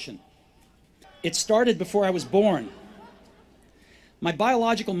adoption. It started before I was born. My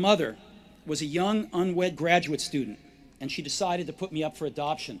biological mother was a young, unwed graduate student, and she decided to put me up for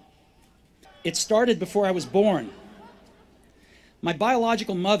adoption. It started before I was born. My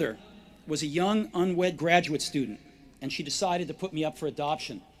biological mother was a young, unwed graduate student, and she decided to put me up for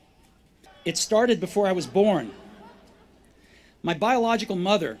adoption. It started before I was born. My biological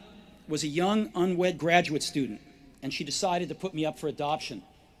mother was a young, unwed graduate student, and she decided to put me up for adoption.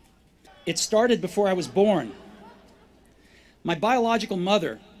 It started before I was born. My biological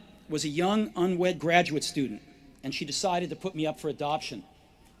mother was a young, unwed graduate student, and she decided to put me up for adoption.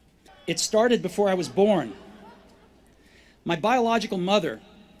 It started before I was born. My biological mother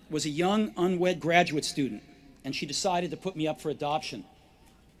was a young, unwed graduate student, and she decided to put me up for adoption.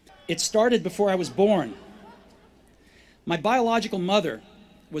 It started before I was born. My biological mother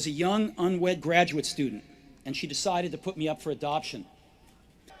was a young, unwed graduate student, and she decided to put me up for adoption.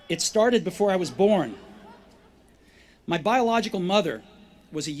 It started before I was born. My biological mother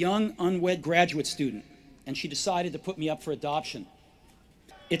was a young, unwed graduate student, and she decided to put me up for adoption.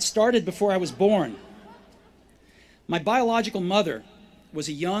 It started before I was born. My biological mother was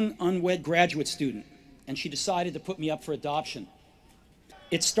a young, unwed graduate student, and she decided to put me up for adoption.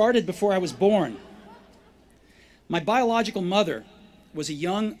 It started before I was born. My biological mother was a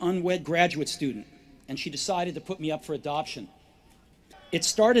young, unwed graduate student, and she decided to put me up for adoption. It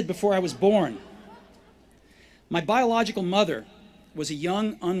started before I was born. My biological mother was a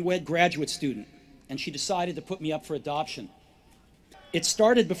young, unwed graduate student, and she decided to put me up for adoption. It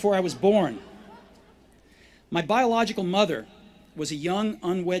started before I was born. My biological mother was a young,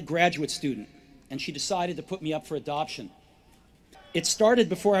 unwed graduate student, and she decided to put me up for adoption. It started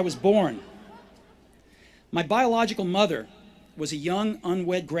before I was born. My biological mother was a young,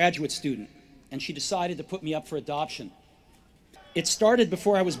 unwed graduate student, and she decided to put me up for adoption. It started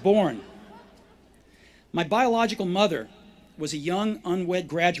before I was born. My biological mother was a young, unwed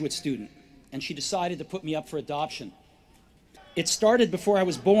graduate student, and she decided to put me up for adoption. It started before I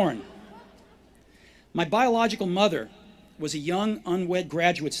was born. My biological mother was a young, unwed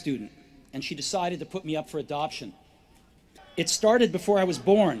graduate student, and she decided to put me up for adoption. It started before I was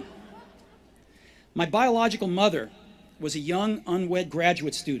born. My biological mother was a young, unwed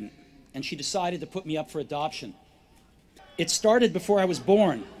graduate student, and she decided to put me up for adoption. It started before I was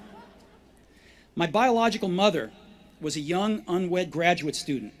born. My biological mother was a young, unwed graduate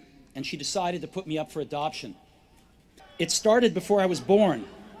student, and she decided to put me up for adoption. It started before I was born.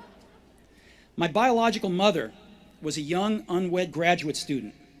 My biological mother was a young, unwed graduate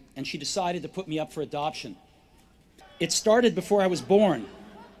student, and she decided to put me up for adoption. It started before I was born.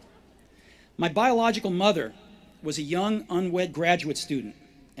 My biological mother was a young, unwed graduate student,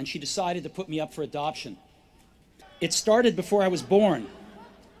 and she decided to put me up for adoption. It started before I was born.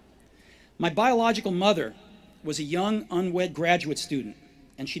 My biological mother was a young, unwed graduate student,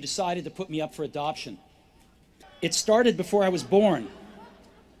 and she decided to put me up for adoption. It started before I was born.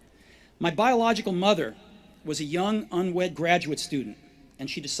 My biological mother was a young, unwed graduate student, and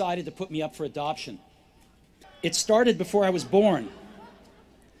she decided to put me up for adoption. It started before I was born.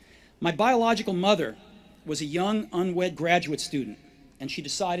 My biological mother was a young, unwed graduate student, and she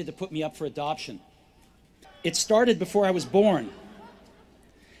decided to put me up for adoption. It started before I was born.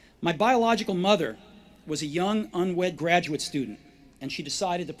 My biological mother was a young, unwed graduate student, and she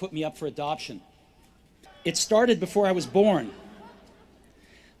decided to put me up for adoption. It started before I was born.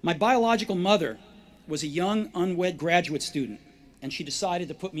 My biological mother was a young, unwed graduate student, and she decided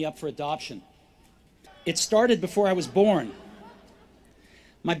to put me up for adoption. It started before I was born.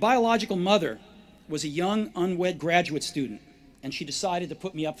 My biological mother was a young, unwed graduate student, and she decided to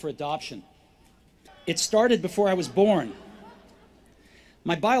put me up for adoption. It started before I was born.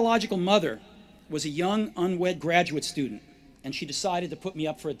 My biological mother was a young, unwed graduate student, and she decided to put me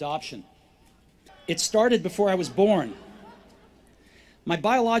up for adoption. It started before I was born. My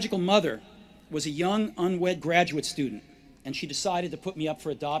biological mother was a young, unwed graduate student, and she decided to put me up for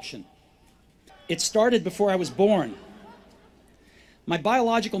adoption. It started before I was born. My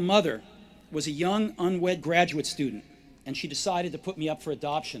biological mother was a young, unwed graduate student, and she decided to put me up for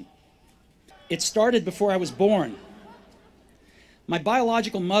adoption. It started before I was born. My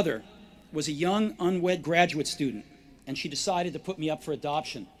biological mother was a young, unwed graduate student, and she decided to put me up for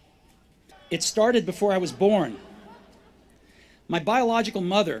adoption. It started before I was born. My biological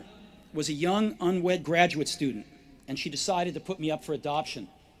mother was a young, unwed graduate student, and she decided to put me up for adoption.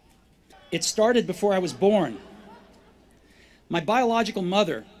 It started before I was born. My biological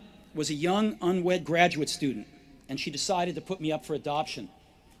mother was a young, unwed graduate student, and she decided to put me up for adoption.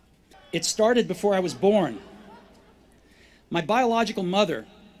 It started before I was born. My biological mother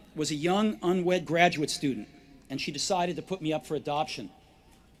was a young, unwed graduate student, and she decided to put me up for adoption.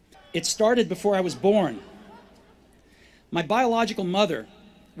 It started before I was born. My biological mother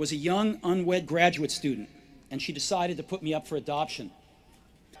was a young, unwed graduate student, and she decided to put me up for adoption.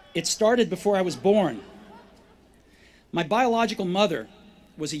 It started before I was born. My biological mother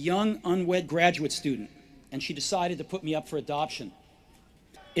was a young, unwed graduate student, and she decided to put me up for adoption.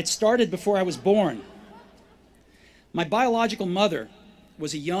 It started before I was born. My biological mother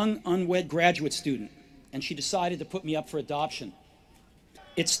was a young, unwed graduate student, and she decided to put me up for adoption.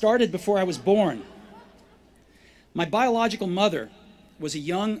 It started before I was born. My biological mother was a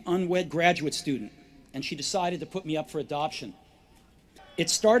young, unwed graduate student, and she decided to put me up for adoption. It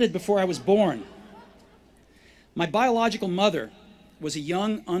started before I was born. My biological mother was a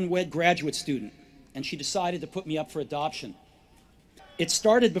young, unwed graduate student, and she decided to put me up for adoption. It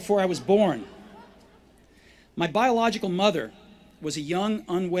started before I was born. My biological mother was a young,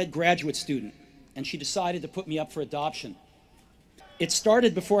 unwed graduate student, and she decided to put me up for adoption. It started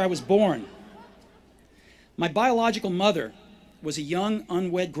before I was born. My biological mother was a young,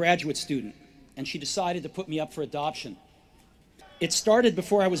 unwed graduate student, and she decided to put me up for adoption. It started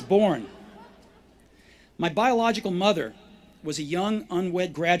before I was born. My biological mother was a young,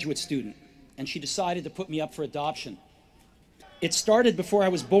 unwed graduate student, and she decided to put me up for adoption. It started before I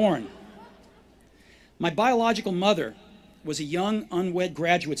was born. My biological mother was a young, unwed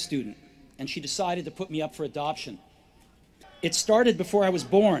graduate student, and she decided to put me up for adoption. It started before I was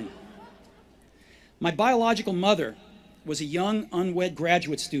born. My biological mother was a young, unwed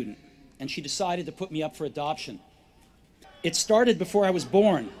graduate student, and she decided to put me up for adoption. It started before I was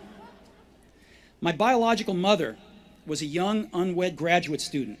born. My biological mother was a young, unwed graduate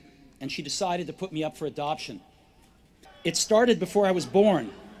student, and she decided to put me up for adoption. It started before I was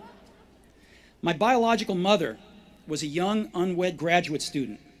born. My biological mother was a young, unwed graduate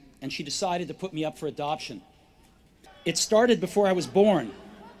student, and she decided to put me up for adoption. It started before I was born.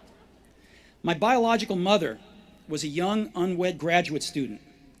 My biological mother was a young, unwed graduate student,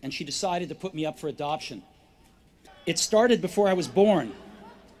 and she decided to put me up for adoption. It started before I was born.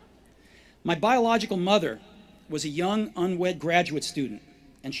 My biological mother was a young, unwed graduate student,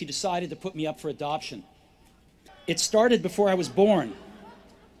 and she decided to put me up for adoption. It started before I was born.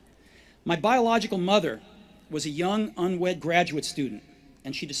 My biological mother was a young, unwed graduate student,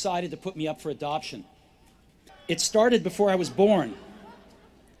 and she decided to put me up for adoption. It started before I was born.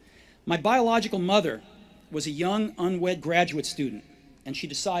 My biological mother was a young, unwed graduate student, and she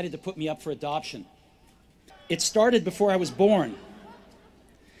decided to put me up for adoption. It started before I was born.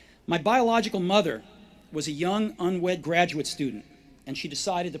 My biological mother was a young, unwed graduate student, and she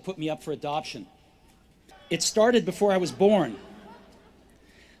decided to put me up for adoption. It started before I was born.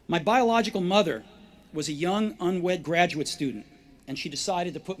 My biological mother was a young, unwed graduate student, and she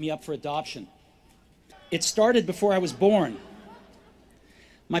decided to put me up for adoption. It started before I was born.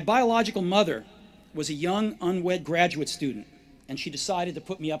 My biological mother was a young, unwed graduate student, and she decided to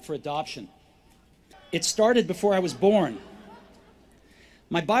put me up for adoption. It started before I was born.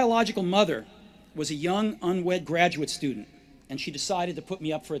 My biological mother was a young, unwed graduate student, and she decided to put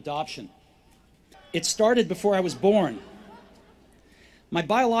me up for adoption. It started before I was born. My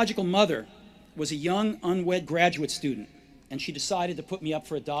biological mother was a young, unwed graduate student, and she decided to put me up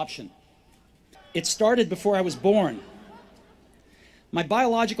for adoption. It started before I was born. My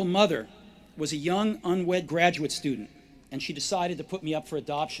biological mother was a young, unwed graduate student, and she decided to put me up for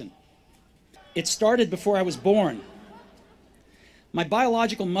adoption. It started before I was born. My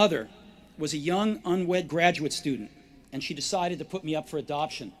biological mother was a young, unwed graduate student, and she decided to put me up for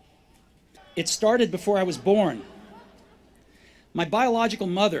adoption. It started before I was born. My biological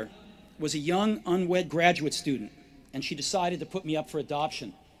mother was a young, unwed graduate student, and she decided to put me up for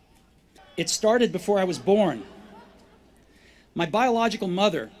adoption. It started before I was born. My biological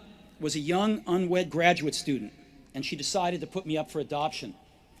mother was a young, unwed graduate student, and she decided to put me up for adoption.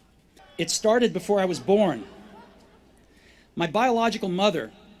 It started before I was born. My biological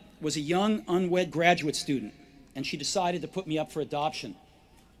mother was a young, unwed graduate student, and she decided to put me up for adoption.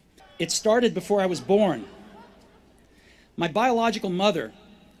 It started before I was born. My biological mother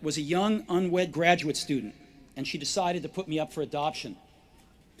was a young, unwed graduate student, and she decided to put me up for adoption.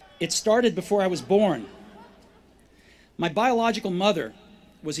 It started before I was born. My biological mother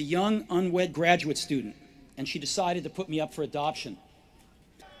was a young, unwed graduate student, and she decided to put me up for adoption.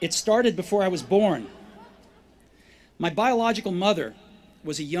 It started before I was born. My biological mother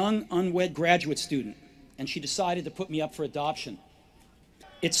was a young, unwed graduate student, and she decided to put me up for adoption.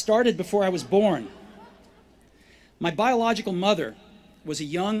 It started before I was born. My biological mother was a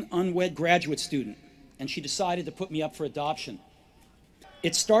young, unwed graduate student, and she decided to put me up for adoption.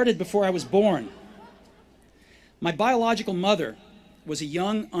 It started before I was born. My biological mother was a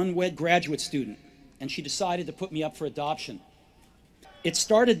young, unwed graduate student, and she decided to put me up for adoption. It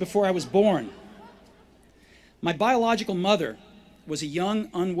started before I was born. My biological mother was a young,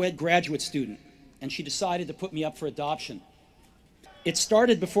 unwed graduate student, and she decided to put me up for adoption. It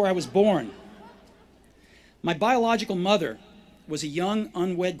started before I was born. My biological mother was a young,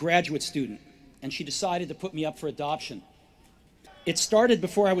 unwed graduate student, and she decided to put me up for adoption. It started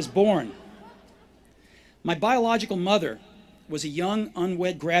before I was born. My biological mother was a young,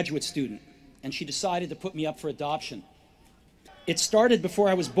 unwed graduate student, and she decided to put me up for adoption. It started before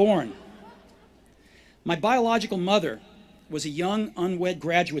I was born. My biological mother was a young, unwed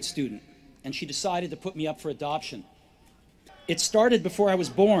graduate student, and she decided to put me up for adoption. It started before I was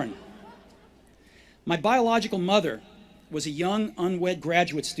born. My biological mother was a young, unwed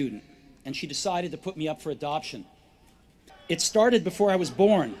graduate student, and she decided to put me up for adoption. It started before I was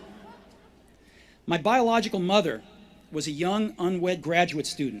born. My biological mother was a young, unwed graduate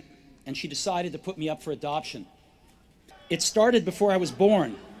student, and she decided to put me up for adoption. It started before I was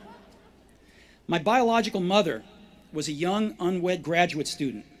born. My biological mother was a young, unwed graduate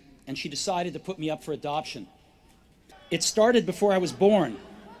student, and she decided to put me up for adoption. It started before I was born.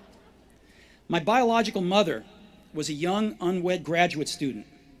 My biological mother was a young, unwed graduate student,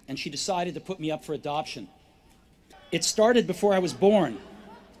 and she decided to put me up for adoption. It started before I was born.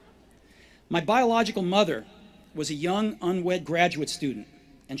 My biological mother was a young, unwed graduate student,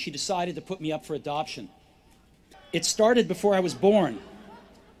 and she decided to put me up for adoption. It started before I was born.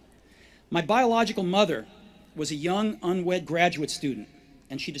 My biological mother was a young, unwed graduate student,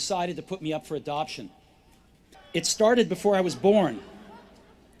 and she decided to put me up for adoption. It started before I was born.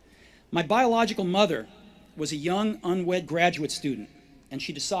 My biological mother was a young, unwed graduate student, and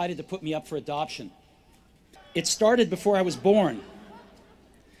she decided to put me up for adoption. It started before I was born.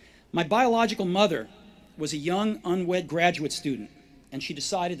 My biological mother was a young, unwed graduate student, and she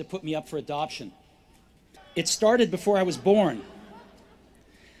decided to put me up for adoption. It started before I was born.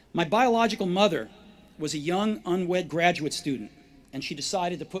 My biological mother was a young, unwed graduate student, and she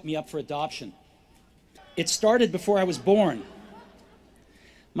decided to put me up for adoption. It started before I was born.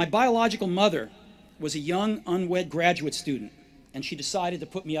 My biological mother was a young, unwed graduate student, and she decided to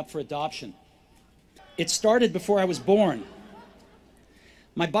put me up for adoption. It started before I was born.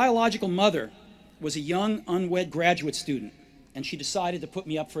 My biological mother was a young, unwed graduate student, and she decided to put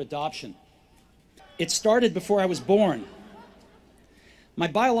me up for adoption. It started before I was born. My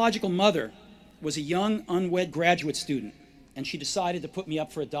biological mother was a young, unwed graduate student, and she decided to put me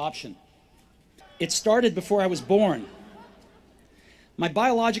up for adoption. It started before I was born. My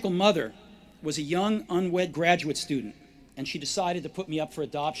biological mother was a young, unwed graduate student, and she decided to put me up for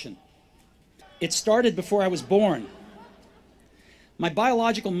adoption. It started before I was born. My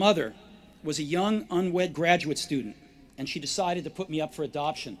biological mother was a young, unwed graduate student, and she decided to put me up for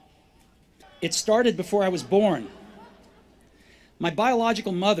adoption. It started before I was born. My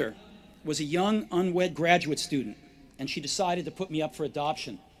biological mother was a young, unwed graduate student, and she decided to put me up for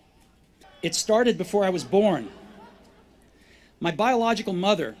adoption. It started before I was born. My biological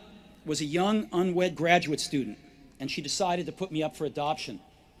mother was a young, unwed graduate student, and she decided to put me up for adoption.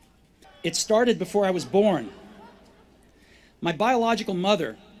 It started before I was born. My biological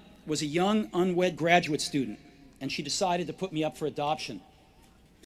mother was a young, unwed graduate student, and she decided to put me up for adoption.